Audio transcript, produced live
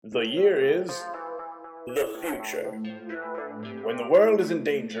The year is The future. when the world is in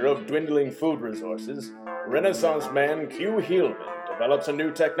danger of dwindling food resources. Renaissance man Q Heelman develops a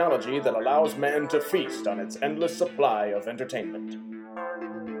new technology that allows man to feast on its endless supply of entertainment.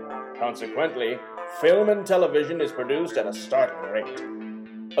 Consequently, film and television is produced at a startling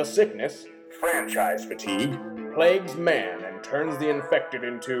rate. A sickness, Franchise fatigue. plagues man and turns the infected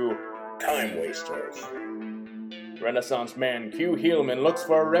into Time wasters. Renaissance man Q Heelman looks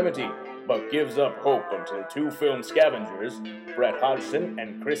for a remedy, but gives up hope until two film scavengers, Brett Hodgson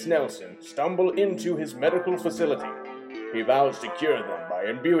and Chris Nelson, stumble into his medical facility. He vows to cure them by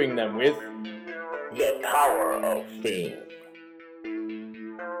imbuing them with The power of film.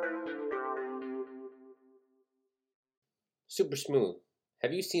 Super Smooth,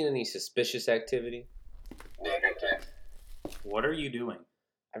 have you seen any suspicious activity? Negative. What are you doing?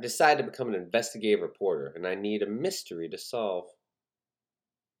 I've decided to become an investigative reporter, and I need a mystery to solve.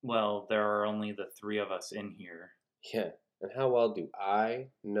 Well, there are only the three of us in here. Yeah, and how well do I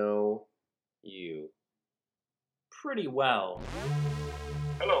know you? Pretty well.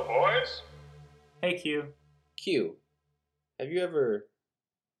 Hello, boys. Hey, Q. Q, have you ever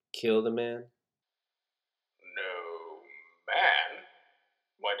killed a man? No, man.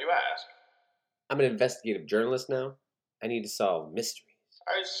 Why do you ask? I'm an investigative journalist now. I need to solve mysteries.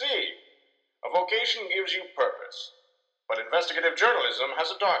 I see. A vocation gives you purpose, but investigative journalism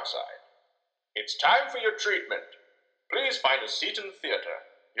has a dark side. It's time for your treatment. Please find a seat in the theater.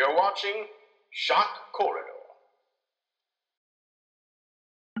 You're watching Shock Corridor.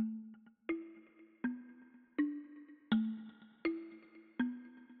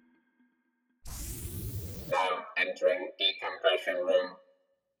 Now entering decompression room.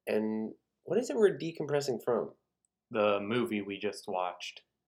 And what is it we're decompressing from? The movie we just watched.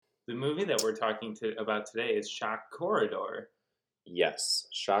 The movie that we're talking about today is Shock Corridor. Yes,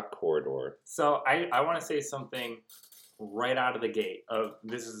 Shock Corridor. So I want to say something right out of the gate.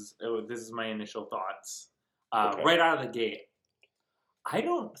 This is my initial thoughts. Okay. Right out of the gate, I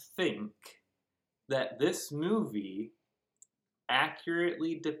don't think that this movie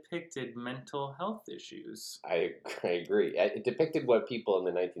accurately depicted mental health issues. I agree. It depicted what people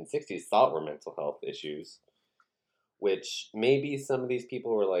in the 1960s thought were mental health issues, which maybe some of these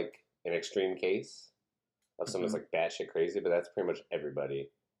people were like an extreme case of someone's like batshit crazy, but that's pretty much everybody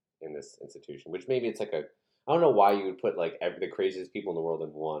in this institution. Which maybe it's like I don't know why you would put like the craziest people in the world in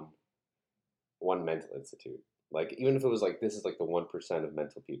one mental institute. Like even if it was like this is like the 1% of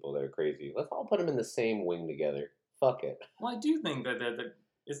mental people that are crazy, let's all put them in the same wing together. Fuck it. Well, I do think that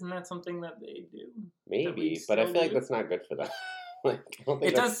isn't that something that they do? Maybe, but I feel like that's not good for them. Like, I don't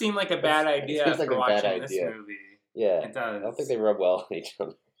think It does seem like a bad idea seems like for a bad watching idea. this movie. Yeah, It does. I don't think they rub well on each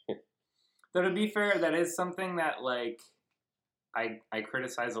other. Though to be fair, that is something that like I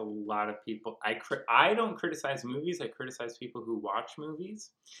criticize a lot of people. I don't criticize movies. I criticize people who watch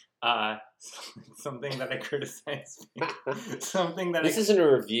movies. Something that I criticize. Something that This isn't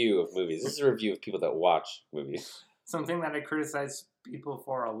a review of movies. This is a review of people that watch movies. Something that I criticize people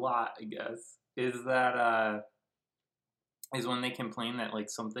for a lot, I guess, is that is when they complain that like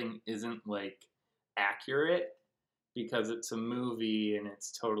something isn't like accurate because it's a movie and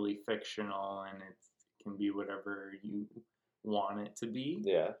it's totally fictional and it can be whatever you want it to be.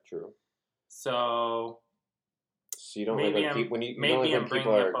 Yeah, true. So you don't maybe like when people when you maybe don't like I'm when bringing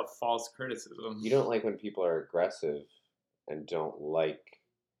people up are a false criticism. you don't like when people are aggressive and don't like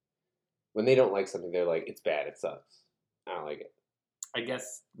when they don't like something. They're like it's bad. It sucks. I don't like it. I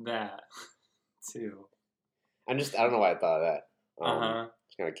guess that too. I don't know why I thought of that. Uh-huh.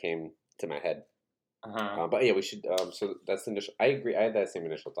 It kind of came to my head. Uh-huh. But yeah, we should. So that's the initial. I agree. I had that same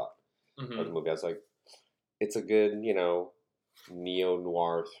initial thought of the Mm-hmm. movie. I was like, it's a good, neo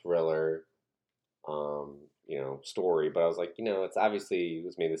noir thriller, story. But I was like, it's obviously it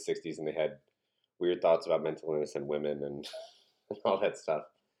was made in the '60s, and they had weird thoughts about mental illness and women and all that stuff.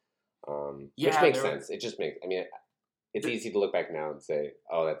 Which makes sense. It just makes. I mean, it's easy to look back now and say,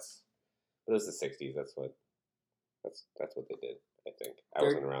 oh, but it was the '60s. That's what they did. I think I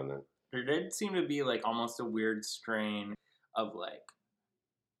wasn't around then. There did seem to be like almost a weird strain of like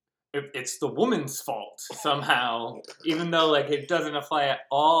it's the woman's fault somehow, even though like it doesn't apply at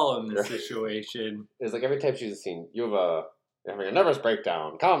all in this situation. It's like every time she's seen, you're having a nervous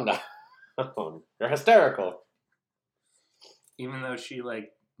breakdown. Calm down. You're hysterical. Even though she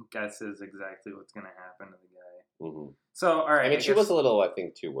like guesses exactly what's gonna happen to the guy. Mm-hmm. So all right, I mean, she was a little, I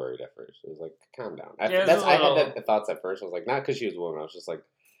think, too worried at first. It was like, calm down. I had the thoughts at first. I was like, not because she was a woman. I was just like,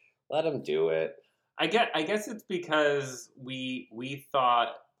 let him do it. I guess it's because we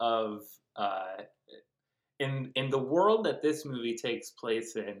thought of in the world that this movie takes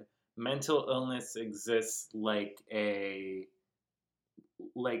place in, mental illness exists like a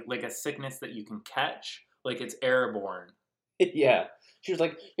sickness that you can catch, like it's airborne. Yeah. She was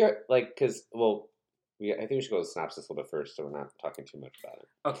like, you're like, because, well, I think we should go to the synopsis a little bit first, so we're not talking too much about it.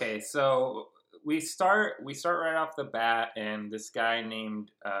 Okay, so we start right off the bat, and this guy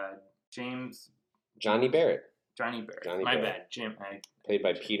named Johnny Barrett. Johnny Barrett. Johnny My Barrett. bad, Jim. Played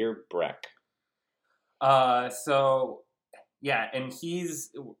by Peter Breck. So yeah, and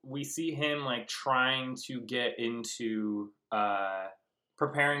we see him like trying to get into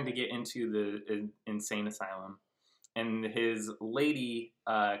preparing to get into the insane asylum. And his lady,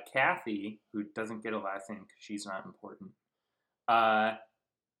 Kathy, who doesn't get a last name because she's not important.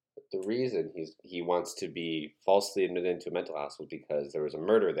 The reason he wants to be falsely admitted into a mental hospital because there was a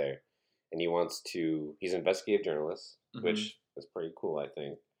murder there, and he's an investigative journalist, which is pretty cool, I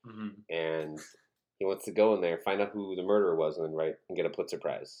think. And he wants to go in there, find out who the murderer was, and then get a Pulitzer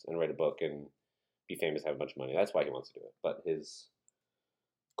Prize and write a book and be famous, have a bunch of money. That's why he wants to do it. But his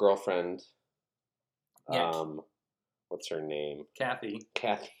girlfriend, what's her name? Kathy.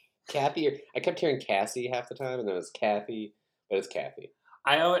 I kept hearing Cassie half the time, and then it's Kathy, but it's Kathy.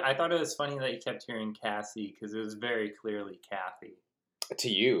 I thought it was funny that you kept hearing Cassie because it was very clearly Kathy. To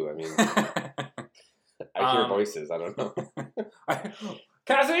you, I mean, I hear voices. I don't know.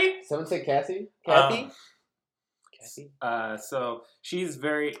 Cassie. Someone say Cassie. Kathy. Cassie. So she's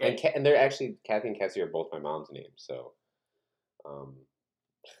very and they're actually Kathy and Cassie are both my mom's names. So,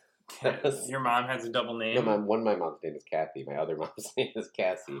 your mom has a double name? No, one of my mom's name is Kathy. My other mom's name is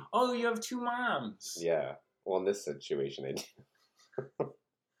Cassie. Oh, you have two moms. Yeah. Well, in this situation, I do.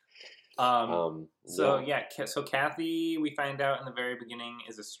 So Kathy, we find out in the very beginning,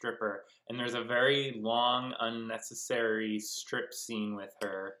 is a stripper, and there's a very long, unnecessary strip scene with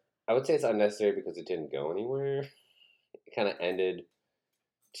her. I would say it's unnecessary because it didn't go anywhere. It kind of ended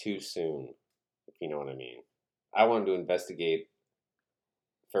too soon, if you know what I mean. I wanted to investigate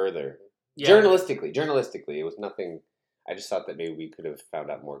further. Yeah. Journalistically, it was nothing. I just thought that maybe we could have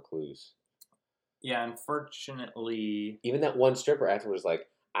found out more clues. Yeah, unfortunately, even that one stripper afterwards was like,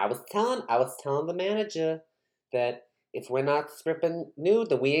 I was telling the manager that if we're not stripping nude,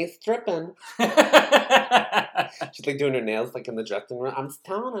 then we ain't stripping. She's like doing her nails like in the dressing room. I'm just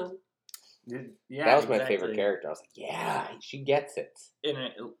telling him. Yeah, that was my favorite character. I was like, yeah, she gets it.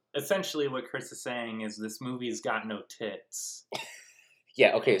 Essentially, what Chris is saying is this movie's got no tits.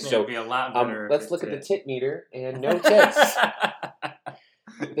 Yeah. Okay. So be a lot better. Let's look at the tit meter and no tits.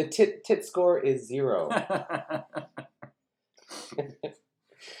 The tit score is 0.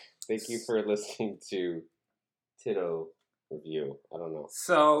 Thank you for listening to Titto Review. I don't know.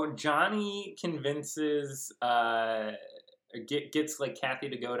 So Johnny convinces, gets like Kathy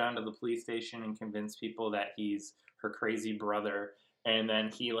to go down to the police station and convince people that he's her crazy brother, and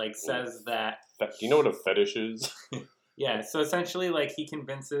then he like says that. Do you know what a fetish is? Yeah. So essentially, like he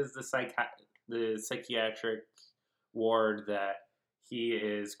convinces the psychiatric ward that he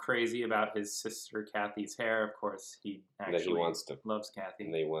is crazy about his sister Kathy's hair. Of course, he actually loves Kathy.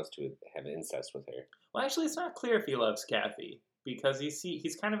 And he wants to have incest with her. Well, actually, it's not clear if he loves Kathy because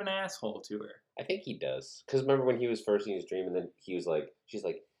he's kind of an asshole to her. I think he does. Because remember when he was first in his dream, and then he was like, she's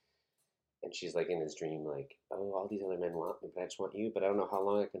like in his dream, like, oh, all these other men want me, but I just want you, but I don't know how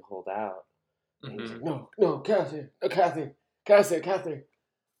long I can hold out. And he's like, no, Kathy.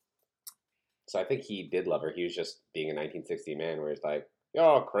 So I think he did love her. He was just being a 1960 man where he's like,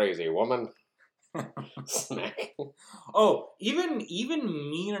 you're crazy, woman. Smack. Oh, even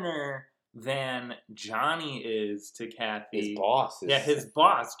meaner than Johnny is to Kathy. His boss. His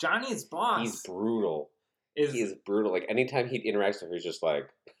boss. Johnny's boss. He's brutal. He is brutal. Like, anytime he interacts with her, he's just like,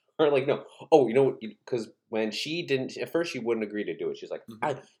 or like, no. Oh, you know, because when she didn't, at first she wouldn't agree to do it. She's like,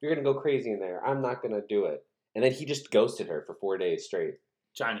 you're going to go crazy in there. I'm not going to do it. And then he just ghosted her for 4 days straight.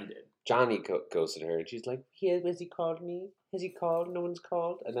 Johnny did. Johnny ghosted her, and she's like, has he called me? Has he called? No one's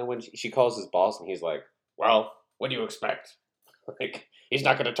called. And then when she calls his boss, and he's like, well, what do you expect? Like, he's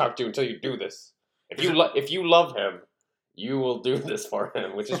not going to talk to you until you do this. If you love him, you will do this for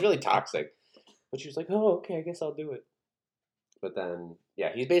him, which is really toxic. But she was like, oh, okay, I guess I'll do it. But then, yeah,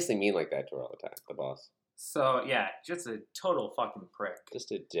 he's basically mean like that to her all the time, the boss. So, yeah, just a total fucking prick.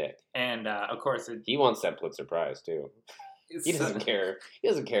 Just a dick. And, of course... he wants that Pulitzer Prize, too. He doesn't care. He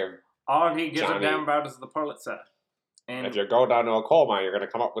doesn't care. All he gives a damn about is the Pulitzer. And if you go down to a coal mine, you're going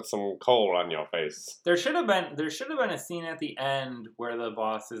to come up with some coal on your face. There should have been a scene at the end where the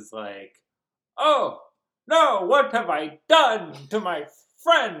boss is like, oh, no, what have I done to my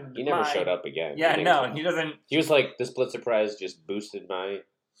friend? He never showed up again. Yeah, no, he doesn't. He was like, this Pulitzer Prize just boosted my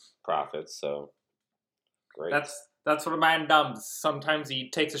profits, so Great. That's what a man does. Sometimes he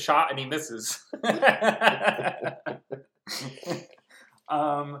takes a shot and he misses.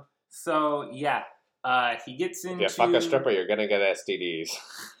 So yeah, he gets into. If you fuck a stripper, you're gonna get STDs.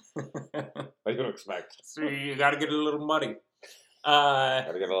 What do you expect? So you got to get a little muddy.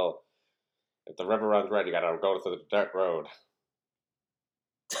 Gotta get a little. If the river runs red, you gotta go to the dirt road.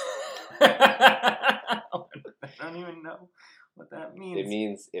 I don't even know what that means. It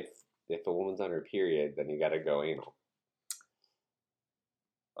means if a woman's on her period, then you gotta go anal.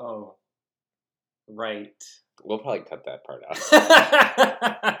 Oh, right. We'll probably cut that part out.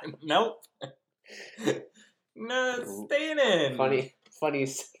 Nope. No, it's staying in. Funny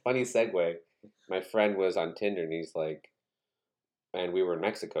segue. My friend was on Tinder and he's like, and we were in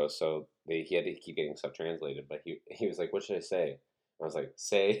Mexico, so he had to keep getting stuff translated. But he was like, "What should I say?" I was like,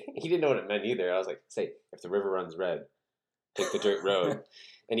 "Say." He didn't know what it meant either. I was like, "Say, if the river runs red, take the dirt road."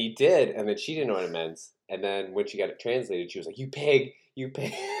 And he did, and then she didn't know what it meant. And then when she got it translated, she was like, "You pig, you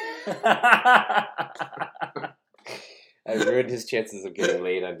pig." I ruined his chances of getting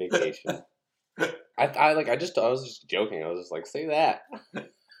laid on vacation. I was just joking. I was just like, "Say that."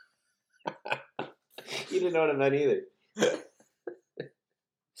 He didn't know what it meant either.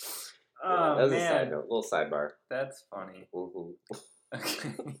 Oh, that was man. a side note, little sidebar. That's funny. Mm-hmm.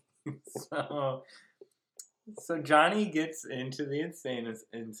 Okay. So Johnny gets into the insane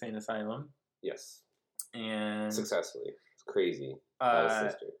asylum. Yes. And Successfully. It's crazy. His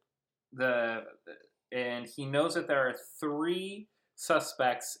sister. And he knows that there are 3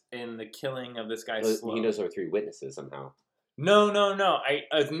 suspects in the killing of this guy. He knows there are 3 witnesses somehow. No.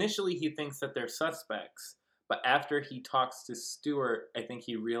 Initially, he thinks that they're suspects, but after he talks to Stewart, I think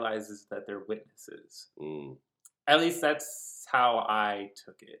he realizes that they're witnesses. Mm. At least that's how I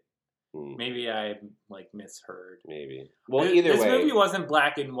took it. Mm. Maybe I misheard. Maybe. Well, either way, this movie wasn't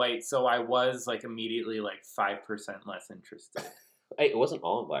black and white, so I was immediately 5% less interested. Hey, it wasn't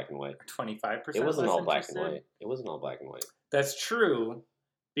all in black and white. 25%. It wasn't less all black interested? and white. It wasn't all black and white. That's true,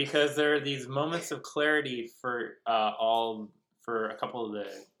 because there are these moments of clarity for a couple of the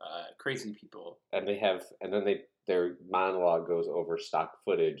crazy people. And their monologue goes over stock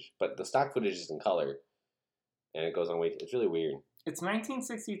footage, but the stock footage is in color, and it goes on way. It's really weird. It's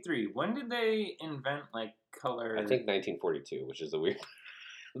 1963. When did they invent color? I think 1942, which is the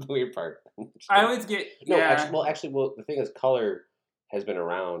weird part. I always get Actually, the thing is, color has been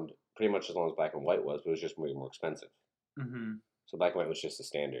around pretty much as long as black and white was, but it was just way more expensive. Mm-hmm. So black and white was just the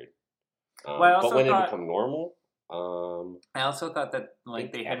standard. But when it became normal, I also thought that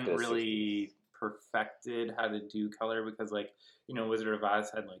they hadn't after the really perfected how to do color, because Wizard of Oz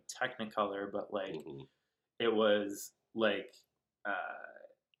had Technicolor, but mm-hmm. it was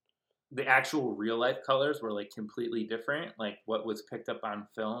the actual real life colors were completely different. What was picked up on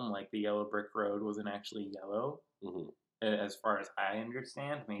film, the yellow brick road wasn't actually yellow. Mm-hmm. As far as I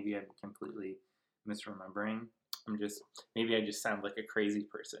understand. Maybe I'm completely misremembering. Maybe I just sound like a crazy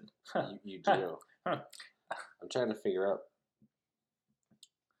person. You do. I'm trying to figure out.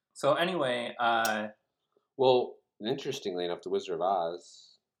 So anyway, well, interestingly enough, The Wizard of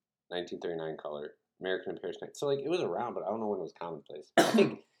Oz, 1939 color, American in Paris Night. So it was around, but I don't know when it was commonplace. I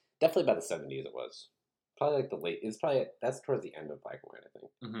think definitely by the 70s it was. Probably the late. That's towards the end of black and white, I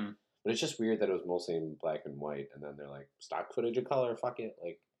think. Mm-hmm. But it's just weird that it was mostly in black and white, and then they're stock footage of color. Fuck it,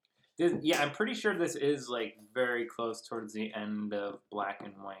 I'm pretty sure this is very close towards the end of black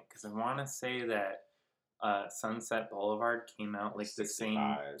and white, because I want to say that Sunset Boulevard came out the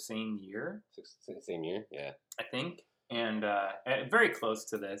same year. Same year, yeah. I think, and very close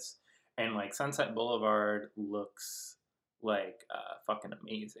to this, and Sunset Boulevard looks fucking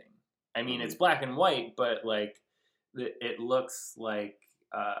amazing. I mean, it's black and white, but it looks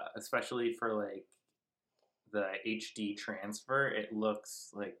especially for the HD transfer, it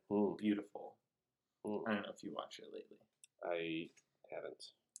looks beautiful. I don't know if you watched it lately. I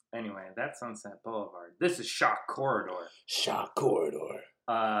haven't. Anyway, that's Sunset Boulevard. This is Shock Corridor. Shock Corridor. Which,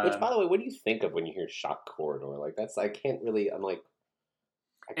 by the way, what do you think of when you hear Shock Corridor? I can't really. I'm I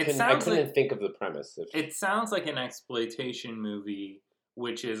couldn't think of the premise. It sounds like an exploitation movie,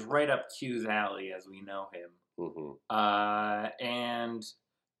 which is right up Q's alley as we know him. Mm-hmm.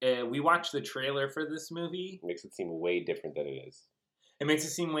 And we watched the trailer for this movie. It makes it seem way different than it is. It makes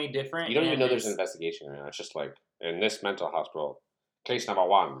it seem way different. You don't even know there's an investigation right now. It's just in this mental hospital, case number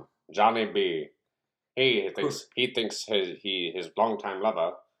 1, Johnny B. He thinks his longtime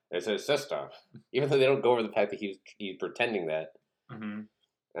lover is his sister, even though they don't go over the fact that he's pretending that. Mm-hmm.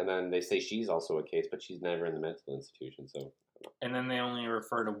 And then they say she's also a case, but she's never in the mental institution. So. And then they only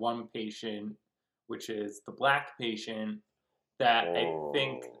refer to one patient, which is the black patient that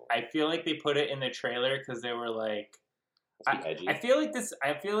I feel like they put it in the trailer because they were like, edgy. I feel like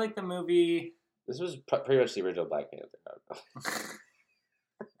the movie. This was pretty much the original Black Panther.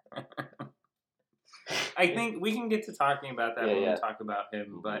 I think we can get to talking about that when we talk about him.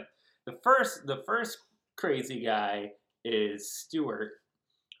 Mm-hmm. But the first crazy guy is Stewart,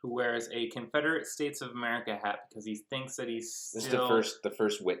 who wears a Confederate States of America hat because he thinks that he's still... This is the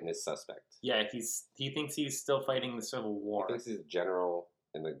first witness suspect. Yeah, he thinks he's still fighting the Civil War. He thinks he's a general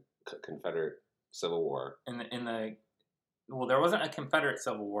in the Confederate Civil War. Well, there wasn't a Confederate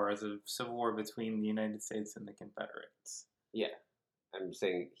Civil War. It was a civil war between the United States and the Confederates. Yeah. I'm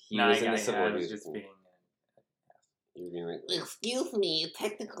saying he was in the Civil War. I was just being... You were being like, excuse me,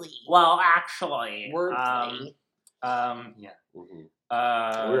 technically. Well, actually... Wordplay. Yeah.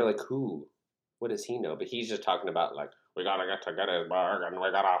 Mm-hmm. We were like, who? What does he know? But he's just talking about, like, we gotta get to Gettysburg, and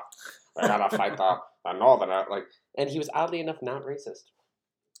we gotta fight the Northern, like... And he was oddly enough not racist.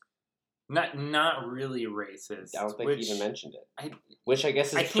 Not really racist. I don't think he even mentioned it. Which I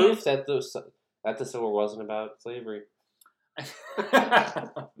guess is proof that the Civil War wasn't about slavery.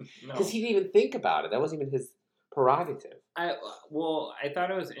 Because he didn't even think about it. That wasn't even his prerogative. I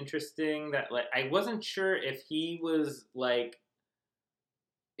thought it was interesting that, like, I wasn't sure if he was, like,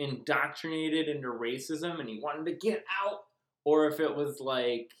 indoctrinated into racism and he wanted to get out, or if it was,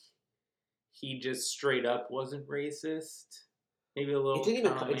 like, he just straight up wasn't racist. Maybe a little. It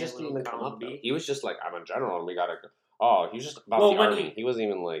just didn't even come up. Though. He was just like, I'm a general, and we gotta go. Oh, he was just about the army. He wasn't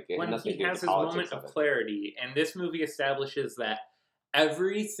even like... When he has his moment of clarity, and this movie establishes that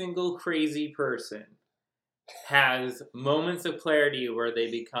every single crazy person has moments of clarity where they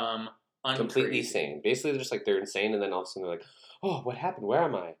become completely sane. Basically, they're just like, they're insane, and then all of a sudden they're like, oh, what happened? Where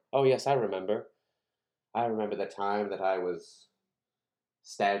am I? Oh, yes, I remember. I remember the time that I was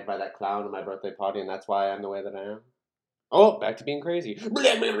stabbed by that clown at my birthday party, and that's why I'm the way that I am. Oh, back to being crazy.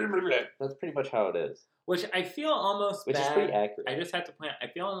 That's pretty much how it is. Which I feel almost bad. Which is pretty accurate. I just have to point out, I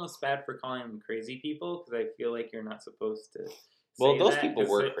feel almost bad for calling them crazy people, because I feel like you're not supposed to Well, those people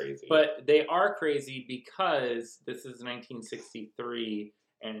were crazy. But they are crazy because this is 1963,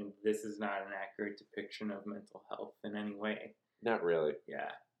 and this is not an accurate depiction of mental health in any way. Not really. Yeah.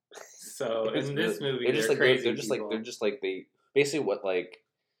 So, in this movie, they're just crazy they're just like, they... Basically what, like,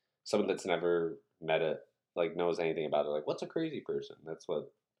 someone that's never met it, like, knows anything about it. Like, what's a crazy person? That's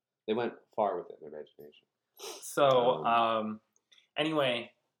what... They went far with it in their imagination. So, anyway,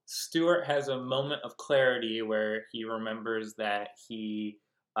 Stewart has a moment of clarity where he remembers that he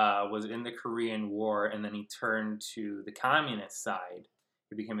was in the Korean War, and then he turned to the communist side.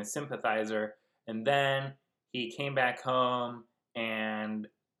 He became a sympathizer, and then he came back home, and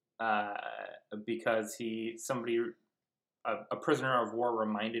because a prisoner of war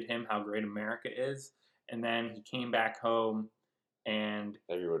reminded him how great America is, and then he came back home, and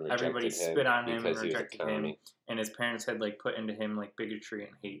everybody spit on him and rejected him, and his parents had, like, put into him, like, bigotry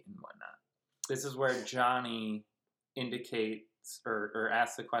and hate and whatnot. This is where Johnny indicates or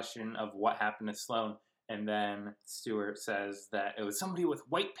asks the question of what happened to Sloane, and then Stewart says that it was somebody with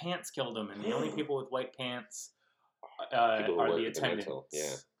white pants killed him, and the only people with white pants are the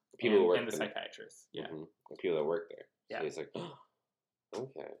attendants. People who work and the psychiatrists. Yeah. Mm-hmm. The people that work there. Yeah. So he's like, oh,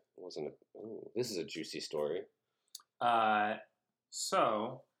 okay. This is a juicy story. But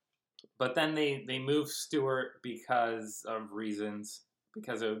then they move Stewart because of reasons,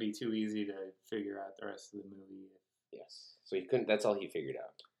 because it would be too easy to figure out the rest of the movie. Yes. So he couldn't, that's all he figured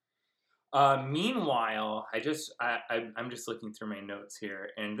out. Meanwhile, I'm just looking through my notes here,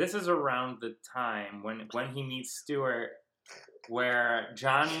 and this is around the time when he meets Stewart, where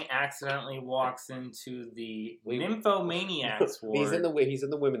Johnny accidentally walks into the nymphomaniacs ward. He's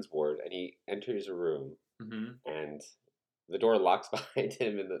in the women's ward, and he enters a room, mm-hmm. and the door locks behind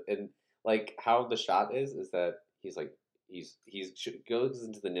him, and like how the shot is that he's like he goes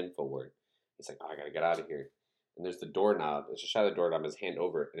into the nympho ward. He's like, oh, I gotta get out of here. And there's the doorknob. It's a shot of the doorknob. His hand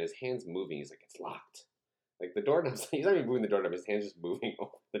over it, and his hand's moving. He's like, it's locked. Like the doorknob's. He's not even moving the doorknob. His hand's just moving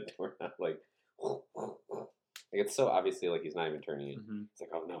over the doorknob. Like it's so obviously like he's not even turning it. Mm-hmm. It's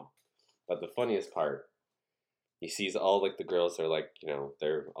like, oh no. But the funniest part, he sees all like the girls are like,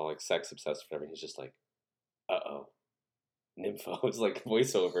 they're all like sex obsessed or whatever. He's just like, uh-oh. Nymphos, like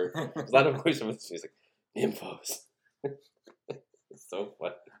voiceover. There's a lot of voiceover. He's like, nymphos. It's so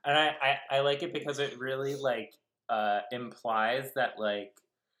funny. And I like it because it really like implies that like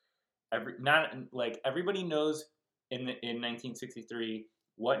everybody knows in 1963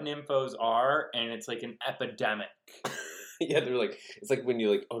 what nymphos are, and it's like an epidemic. Yeah, they're like, it's like when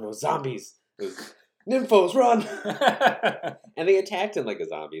you're like, oh no, zombies. Nymphos, run! And they attacked him like a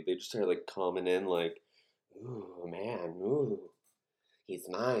zombie. They just started like coming in like Ooh, man. Ooh. He's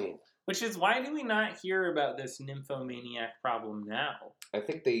mine. Which is, why do we not hear about this nymphomaniac problem now? I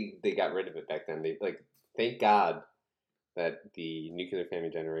think they got rid of it back then. They thank God that the nuclear family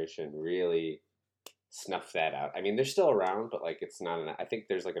generation really snuffed that out. I mean, they're still around, but like it's not enough. I think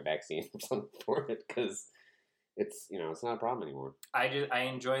there's like a vaccine or something for it because it's it's not a problem anymore. I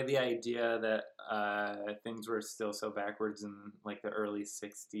enjoy the idea that things were still so backwards in like the early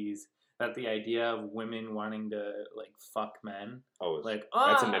 '60s. That the idea of women wanting to like fuck men, like,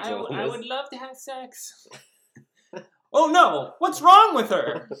 that's a mental I illness. would love to have sex. Oh no, what's wrong with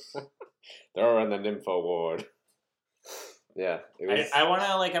her? Throw her in the nympho ward. Yeah, it was. I want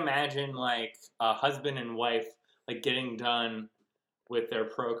to like imagine like a husband and wife like getting done with their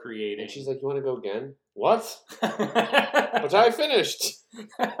procreating. And she's like, "You want to go again? What? But I finished."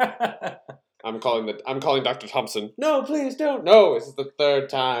 I'm calling Dr. Thompson. No, please don't. No, this is the third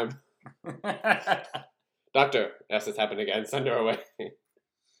time. Doctor, yes, it's happened again. Send her away.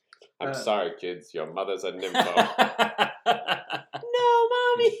 I'm sorry, kids. Your mother's a nympho. No,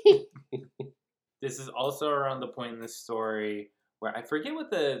 mommy. This is also around the point in the story where I forget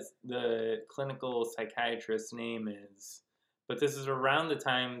what the clinical psychiatrist's name is, but this is around the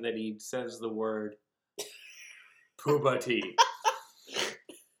time that he says the word puberty.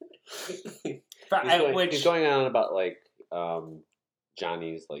 He's going on about like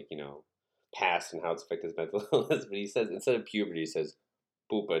Johnny's like past and how it's affected his mental illness, but he says instead of puberty, he says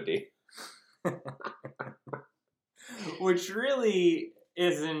puberty, which really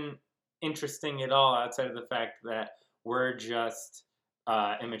isn't interesting at all outside of the fact that we're just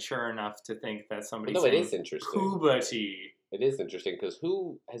immature enough to think that somebody's it is interesting. Puberty. It is interesting because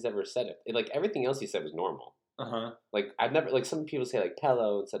who has ever said it? Like everything else he said was normal. Like I've never like some people say like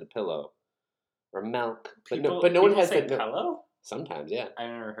pillow instead of pillow or milk, but no one has say that. Pillow? Sometimes, yeah. I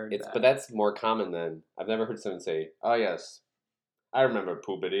never heard that. But that's more common than I've never heard someone say, "Oh yes, I remember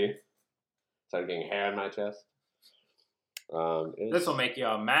puberty." Started getting hair on my chest. This will make you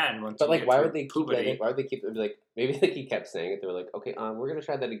a man. Once but you like, get why to would they keep puberty. it? Why would they keep it? Like maybe like he kept saying it. They were like, "Okay, we're gonna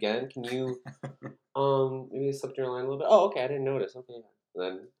try that again. Can you, maybe slip your line a little bit? Oh, okay, I didn't notice. Okay, and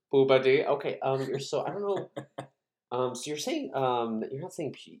then puberty. Okay, you're so I don't know. So you're saying that you're not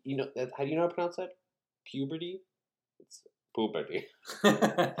saying how do you know how to pronounce that? Puberty. It's puberty.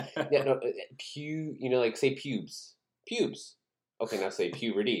 Yeah, no, like say pubes. Pubes. Okay, now say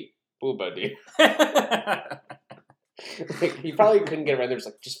puberty. Puberty. Like, he probably couldn't get around there. Just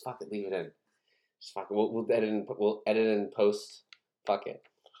like, just fuck it, leave it in. Just fuck it. We'll edit in post. Fuck it.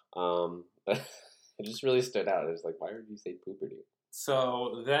 But it just really stood out. It was like, why would you say puberty?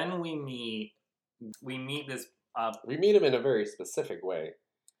 So then we meet this. We meet him in a very specific way.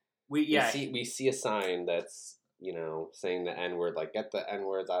 We see a sign that's saying the N-word, like get the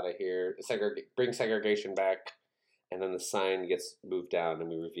N-words out of here, bring segregation back, and then the sign gets moved down, and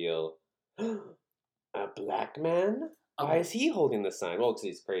we reveal a black man. Why is he holding the sign? Well, because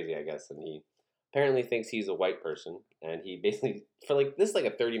he's crazy, I guess, and he apparently thinks he's a white person, and he basically this is like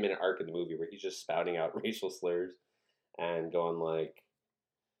a 30-minute arc in the movie where he's just spouting out racial slurs and going like.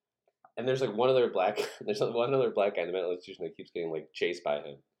 And there's like one other black guy in the mental institution that keeps getting like chased by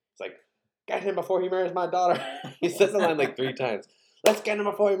him. It's like, get him before he marries my daughter. He says the line like 3 times. Let's get him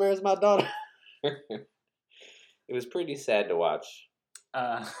before he marries my daughter. It was pretty sad to watch.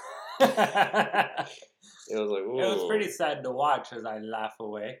 It was like, ooh. It was pretty sad to watch as I laugh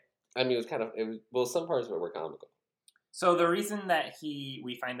away. I mean, some parts of it were comical. So the reason that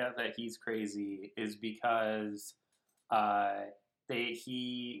we find out that he's crazy is because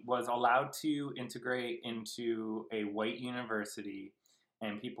he was allowed to integrate into a white university,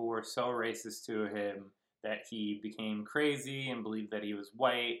 and people were so racist to him that he became crazy and believed that he was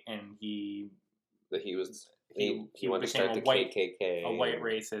white, and he wanted to start the KKK. A white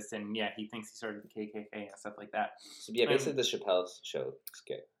racist, and yeah, he thinks he started the KKK and stuff like that. So yeah, basically the Chappelle show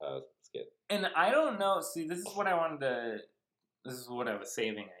skit. And I don't know. See, this is what I was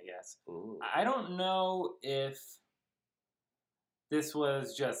saving, I guess. Ooh. I don't know if this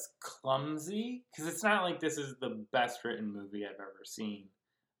was just clumsy, because it's not like this is the best written movie I've ever seen.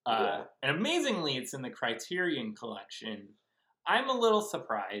 And amazingly, it's in the Criterion Collection. I'm a little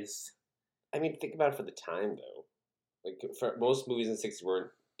surprised. I mean, think about it for the time, though. Like, for most movies in the 60s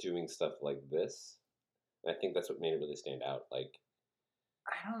weren't doing stuff like this. And I think that's what made it really stand out. Like,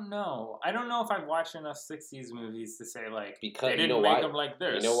 I don't know. I don't know if I've watched enough 60s movies to say, like, because they didn't make them like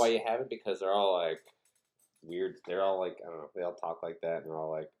this. You know why you haven't? Because they're all, like, weird. They're all, like, I don't know, they all talk like that, and they're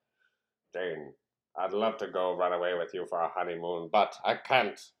all like, Jane, I'd love to go run away with you for a honeymoon, but I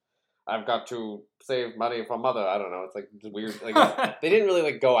can't. I've got to save money for mother. I don't know. It's like weird. Like they didn't really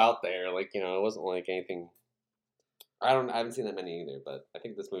like go out there. Like it wasn't like anything I haven't seen that many either, but I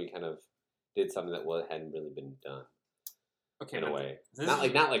think this movie kind of did something that hadn't really been done in a way.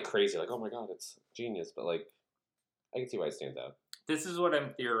 Not like crazy, like, oh my god, it's genius, but like I can see why it stands out. This is what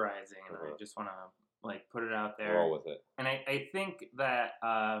I'm theorizing, and I just want to like put it out there. Roll with it. And I think that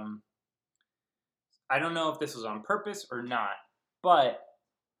I don't know if this was on purpose or not, but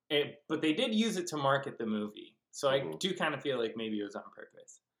they did use it to market the movie, so I do kind of feel like maybe it was on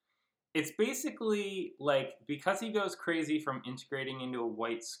purpose. It's basically like, because he goes crazy from integrating into a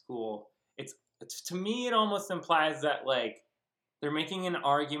white school, it's to me it almost implies that like they're making an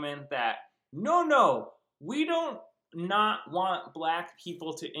argument that no, we don't not want black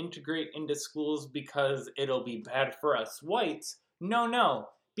people to integrate into schools because it'll be bad for us whites. No,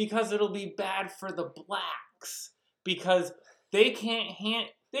 because it'll be bad for the blacks, because they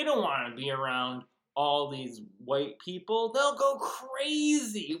don't want to be around all these white people. They'll go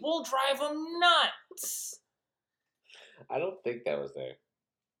crazy. We'll drive them nuts. I don't think that was there.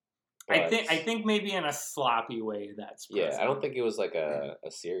 I think maybe in a sloppy way that's present. Yeah, I don't think it was like a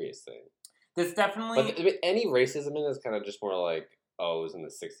serious thing. This definitely... But any racism in it is kind of just more like, oh, it was in the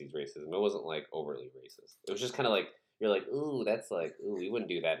 60s racism. It wasn't like overtly racist. It was just kind of like, you're like, ooh, that's like, ooh, we wouldn't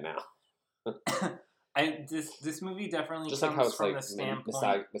do that now. This movie definitely just comes like how it's from like the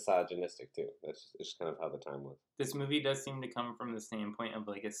standpoint... misogynistic too. It's just kind of how the time was. This movie does seem to come from the standpoint of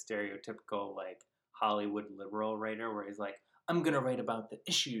like a stereotypical like Hollywood liberal writer, where he's like, I'm gonna write about the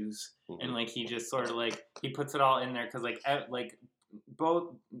issues, and like he just sort of like he puts it all in there because like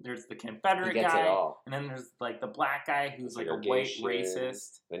both there's the Confederate guy, and then there's like the black guy who's like a white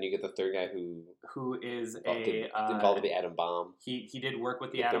racist. Then you get the third guy who is involved with the atom bomb. He did work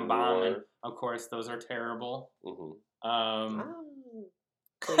with the atom bomb, and of course those are terrible.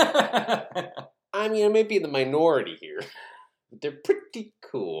 I mean, I may be in the minority here, but they're pretty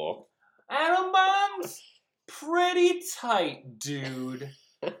cool. Atom bombs, pretty tight, dude.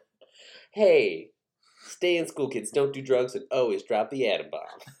 Hey. Stay in school, kids. Don't do drugs and always drop the atom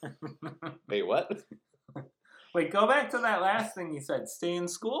bomb. Wait, what? Wait, go back to that last thing you said. Stay in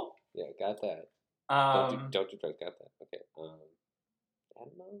school? Yeah, got that. Don't do drugs. Got that. Okay.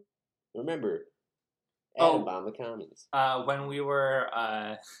 Atom bomb? Remember, atom bomb the commies. When we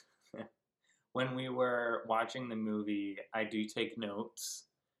were watching the movie, I do take notes,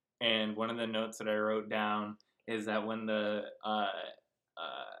 and one of the notes that I wrote down is that when the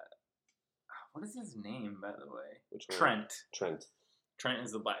what is his name, by the way? Which one? Trent. Trent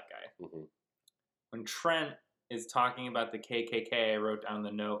is the black guy. When Trent is talking about the KKK, I wrote down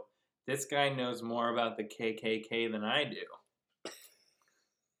the note, this guy knows more about the KKK than I do.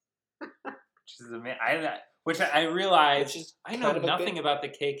 Which is amazing. Which I realized, I know nothing about the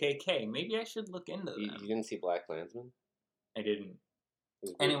KKK. Maybe I should look into them. You didn't see Black Klansman? I didn't.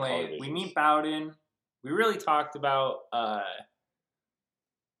 Anyway, we meet Bowden. We really talked about...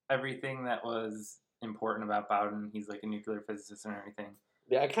 everything that was important about Bowden. He's like a nuclear physicist and everything.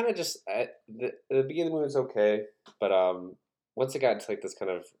 Yeah, I kind of just... the beginning of the movie was okay, but once it got into like this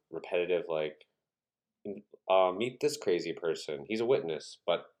kind of repetitive, like, meet this crazy person. He's a witness,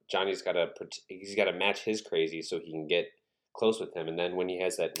 but Johnny's got to match his crazy so he can get close with him. And then when he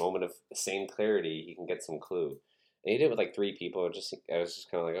has that moment of sane clarity, he can get some clue. And he did it with like 3 people. I was just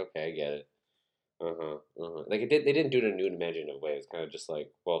kind of like, okay, I get it. Like they didn't do it in a new and imaginative way. It's kind of just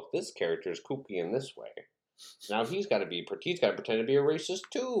like, well, this character is kooky in this way. Now he's got to pretend to be a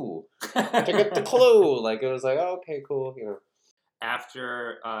racist too to get the clue. Like it was like, oh, okay, cool, you know.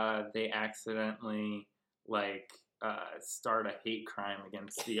 After they accidentally like start a hate crime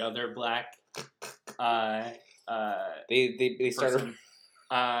against the other black, they started.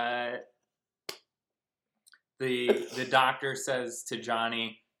 The doctor says to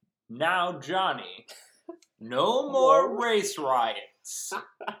Johnny, now, Johnny, no more race riots.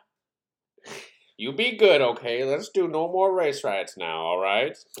 You be good, okay? Let's do no more race riots now, all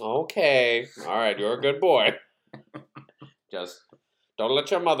right? Okay. All right, you're a good boy. Just don't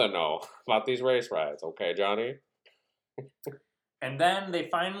let your mother know about these race riots, okay, Johnny? And then they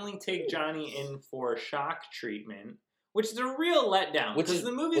finally take Johnny in for shock treatment, which is a real letdown. Because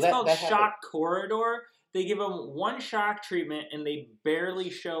the movie's called Shock Corridor. They give him one shock treatment, and they barely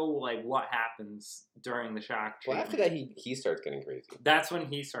show like what happens during the shock treatment. Well, after that, he starts getting crazy. That's when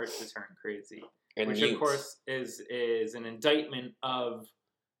he starts to turn crazy, and which of course is an indictment of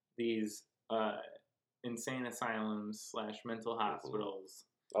these insane asylums / mental hospitals.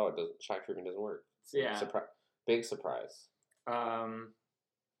 Oh, shock treatment doesn't work. Yeah, big surprise.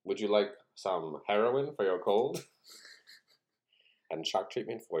 Would you like some heroin for your cold? And shock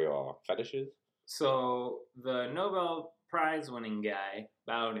treatment for your fetishes? So the Nobel Prize winning guy,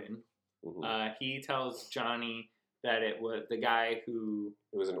 Bowden, he tells Johnny that it was the guy who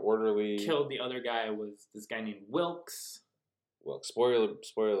It was an orderly. killed the other guy was this guy named Wilkes. Well,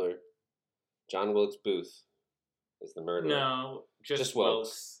 spoiler. John Wilkes Booth is the murderer. No, just Wilkes.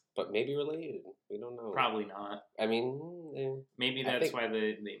 Wilkes. But maybe related. We don't know. Probably not. I mean, Maybe I that's think- why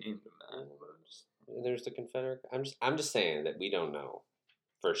they named him that. there's the Confederate. I'm just saying that we don't know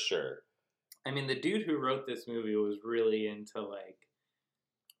for sure. I mean, the dude who wrote this movie was really into like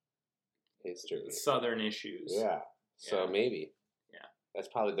History. Southern issues. Yeah. So Yeah. maybe. Yeah. That's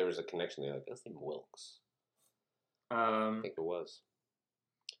probably there was a connection there. Like let's name Wilkes. I think it was.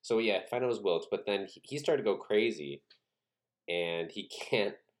 So yeah, find out it was Wilkes, but then he started to go crazy, and he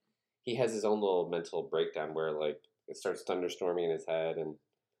can't. He has his own little mental breakdown where like it starts thunderstorming in his head, and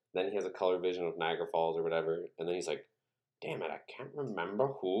then he has a color vision of Niagara Falls or whatever, and then he's like, "Damn it, I can't remember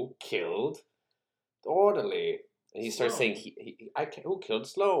who killed the orderly." And he starts Sloan. saying, who killed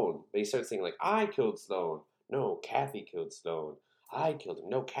Sloan?" But he starts saying like, "I killed Sloan." "No, Kathy killed Sloan." "I killed him."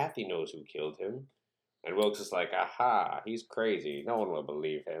 "No, Kathy knows who killed him." And Wilkes is like, "Aha, he's crazy. No one will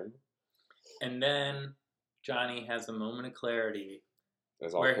believe him." And then Johnny has a moment of clarity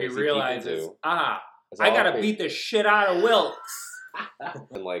As all where he crazy people realizes, do. As I all gotta crazy- beat the shit out of Wilkes.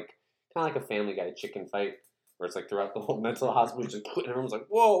 And like, kind of like a Family Guy chicken fight, where it's like throughout the whole mental hospital, just quit, and everyone's like,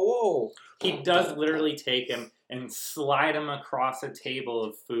 whoa. He does literally take him and slide him across a table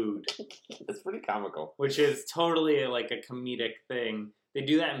of food, It's pretty comical. which is totally like a comedic thing. They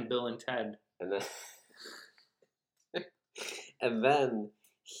do that in Bill and Ted. And then, and then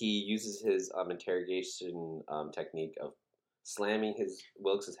he uses his interrogation technique of slamming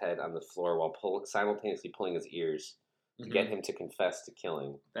Wilkes' head on the floor while simultaneously pulling his ears to get him to confess to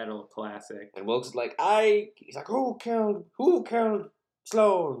killing. That old classic. And Wilkes is like, he's like, who killed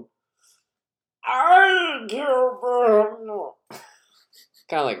Sloan? I killed him.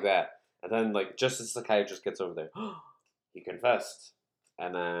 Kind of like that. And then, like, just as the psychiatrist gets over there, he confessed.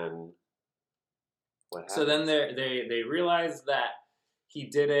 And then, what happens? So then they realize that he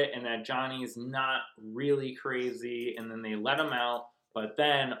did it and that Johnny's not really crazy, and then they let him out. But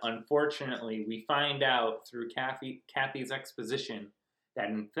then, unfortunately, we find out through Kathy's exposition that,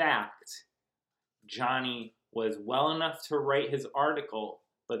 in fact, Johnny was well enough to write his article,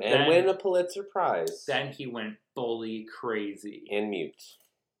 but and then, win a Pulitzer Prize. then he went fully crazy. And mute.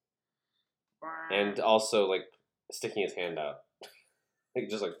 And also, like, sticking his hand out. Like,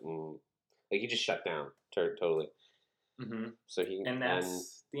 just like, like, he just shut down. Totally. hmm So he... And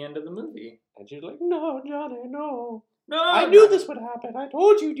that's the end of the movie. And you're like, no, Johnny, no. No, I knew this would happen. I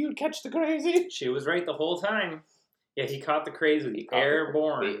told you you'd catch the crazy. She was right the whole time. Yeah, he caught the crazy. He caught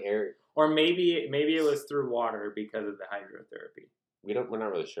Airborne. the air. Or maybe it was through water because of the hydrotherapy. We're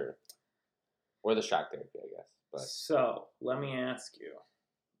not really sure. Or the shock therapy, I guess. But So, let me ask you,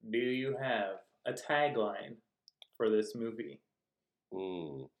 do you have a tagline for this movie?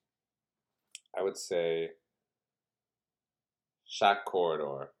 I would say shock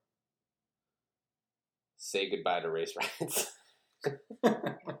corridor. Say goodbye to race riots.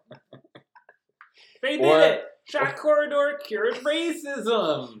 They did Or- it! Shock corridor cured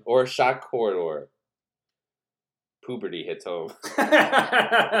racism! Or shock corridor. Puberty hits home.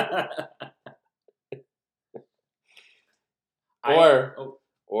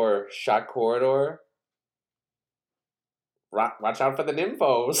 Or shock corridor. Watch out for the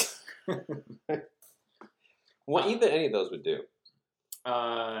nymphos. Any of those would do.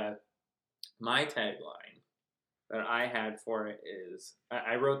 My tagline that I had for it is,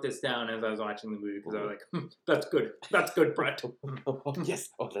 I wrote this down as I was watching the movie because I was like, that's good, Brett. Yes.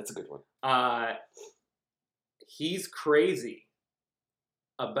 Oh, that's a good one. He's crazy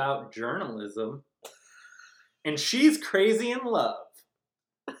about journalism, and she's crazy in love.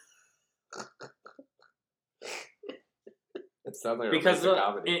 It sounds like Because a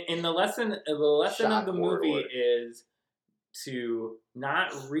comedy. in the lesson of Shock the movie corridor. is to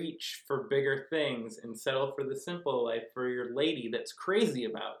not reach for bigger things and settle for the simple life for your lady that's crazy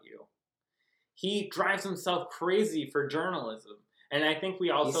about you. He drives himself crazy for journalism. And I think we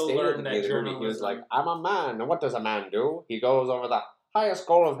also learned that journalism... He was like, I'm a man, and what does a man do? He goes over the highest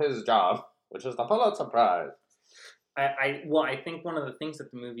goal of his job, which is the Pulitzer Prize. I think one of the things that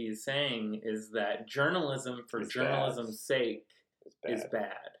the movie is saying is that journalism for It's journalism's sake It's is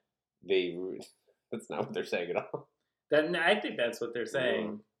bad. That's not what they're saying at all. I think that's what they're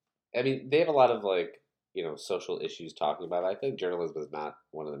saying. I mean, they have a lot of, like, social issues talking about it. I think journalism is not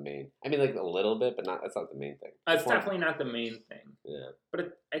one of the main. I mean, like, a little bit, but that's not the main thing. It's definitely not the main thing. Yeah.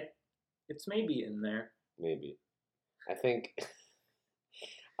 But it's maybe in there. Maybe. I think...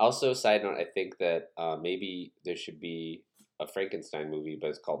 Also, side note, I think that maybe there should be a Frankenstein movie,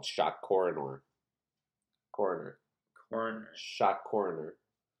 but it's called Shock Coroner. Coroner. Coroner. shock coroner,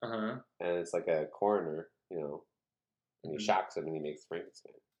 Uh-huh. and it's like a coroner, you know, and he shocks him and he makes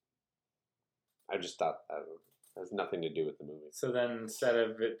Frankenstein. I just thought that has nothing to do with the movie. So then instead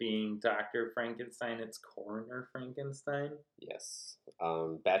of it being Dr. Frankenstein, it's Coroner Frankenstein? Yes.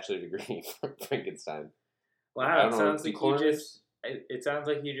 Bachelor degree Frankenstein. I Wow, don't it know, sounds do like coroners- it sounds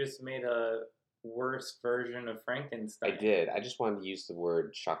like you just made a worse version of Frankenstein. I did. I just wanted to use the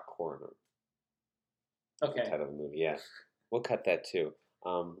word shock coroner. Okay. The title of the movie, yeah. We'll cut that too.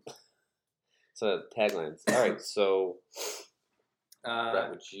 So taglines. All right, so Brett,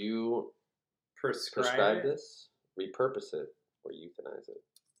 would you prescribe it? this, repurpose it, or euthanize it?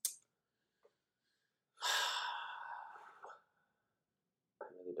 I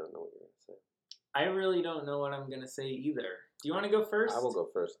really don't know what you're going to say. I really don't know what I'm going to say either. Do you want to go first? I will go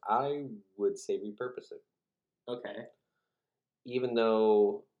first. I would say repurpose it. Okay. Even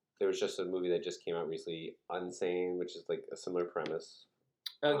though there was just a movie that just came out recently, Unsane, which is like a similar premise.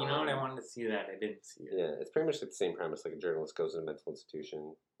 Oh, you know what? I wanted to see that. I didn't see it. Yeah, it's pretty much like the same premise. Like a journalist goes to a mental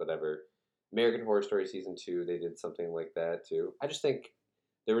institution, whatever. American Horror Story Season 2, they did something like that too. I just think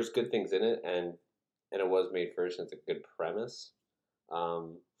there was good things in it, and it was made first, and it's a good premise.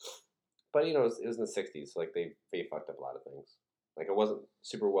 But, you know, it was in the 60s, so like they fucked up a lot of things. Like, it wasn't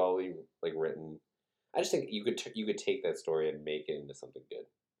super well like written. I just think you could take that story and make it into something good.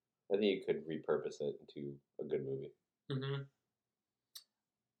 I think you could repurpose it into a good movie. Mm-hmm.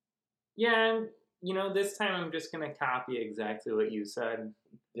 Yeah, you know, this time I'm just going to copy exactly what you said.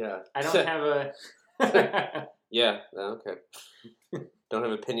 Yeah. I don't have a... Yeah, okay. Don't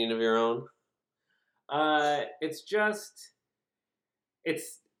have an opinion of your own? It's just...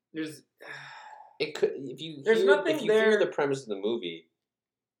 There's... It could... If you nothing there... hear the premise of the movie,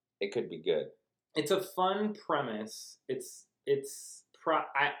 it could be good. It's a fun premise.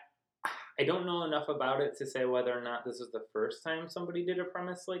 I don't know enough about it to say whether or not this is the first time somebody did a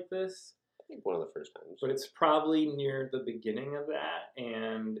premise like this. I think one of the first times. But it's probably near the beginning of that,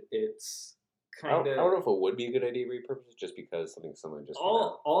 and it's kind of... I don't know if it would be a good idea to repurpose it just because something similar just came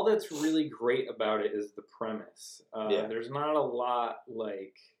out. All that's really great about it is the premise. Yeah. There's not a lot,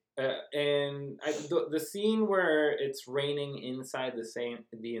 like... the scene where it's raining inside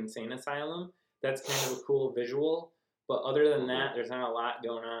the insane asylum, that's kind of a cool visual. But other than that, there's not a lot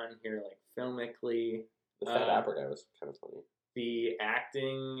going on here, like filmically. The Fat Opera guy was kind of funny. The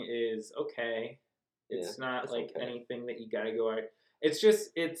acting is okay. It's not like okay. anything that you gotta go out. It's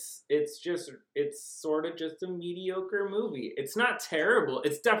sort of just a mediocre movie. It's not terrible.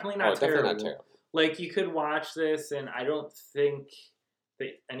 It's definitely not terrible. Definitely not terrible. Like, you could watch this, and I don't think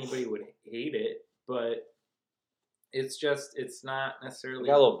that anybody would hate it, but it's not necessarily... It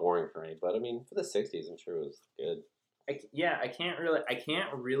got a little boring for me, but I mean, for the 60s, I'm sure it was good. I can't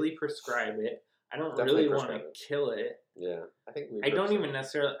really prescribe it. I don't Definitely really want to kill it. Yeah, I think I don't even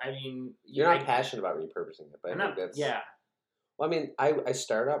necessarily... I mean... You're not passionate about repurposing it, but I think that's... Yeah. Well, I mean, I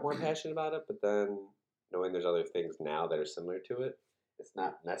started out more passionate about it, but then knowing there's other things now that are similar to it, it's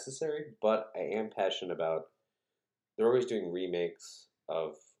not necessary, but I am passionate about... They're always doing remakes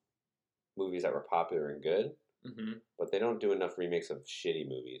of movies that were popular and good, but they don't do enough remakes of shitty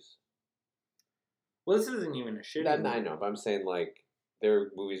movies. Well, this isn't even a shitty movie. I know, but I'm saying, like, there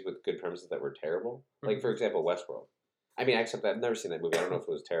are movies with good premises that were terrible. Like, for example, Westworld. I mean, except I've never seen that movie. I don't know if it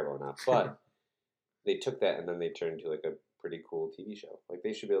was terrible or not, but they took that and then they turned into, like, a pretty cool TV show. Like,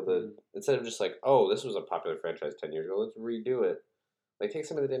 they should be able to, instead of just like, oh, this was a popular franchise 10 years ago, let's redo it. Like, take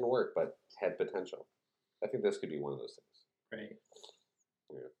something that didn't work but had potential. I think this could be one of those things. Right.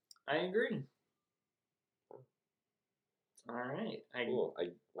 Yeah. I agree. All right. Cool.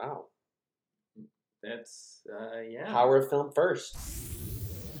 Wow. That's, yeah. Power of film first.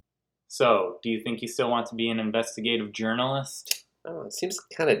 So, do you think you still want to be an investigative journalist? Oh, it seems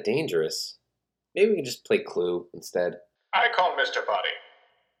kind of dangerous. Maybe we can just play Clue instead. I call Mr. Body.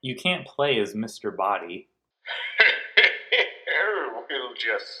 You can't play as Mr. Body. We'll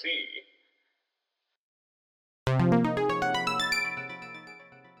just see.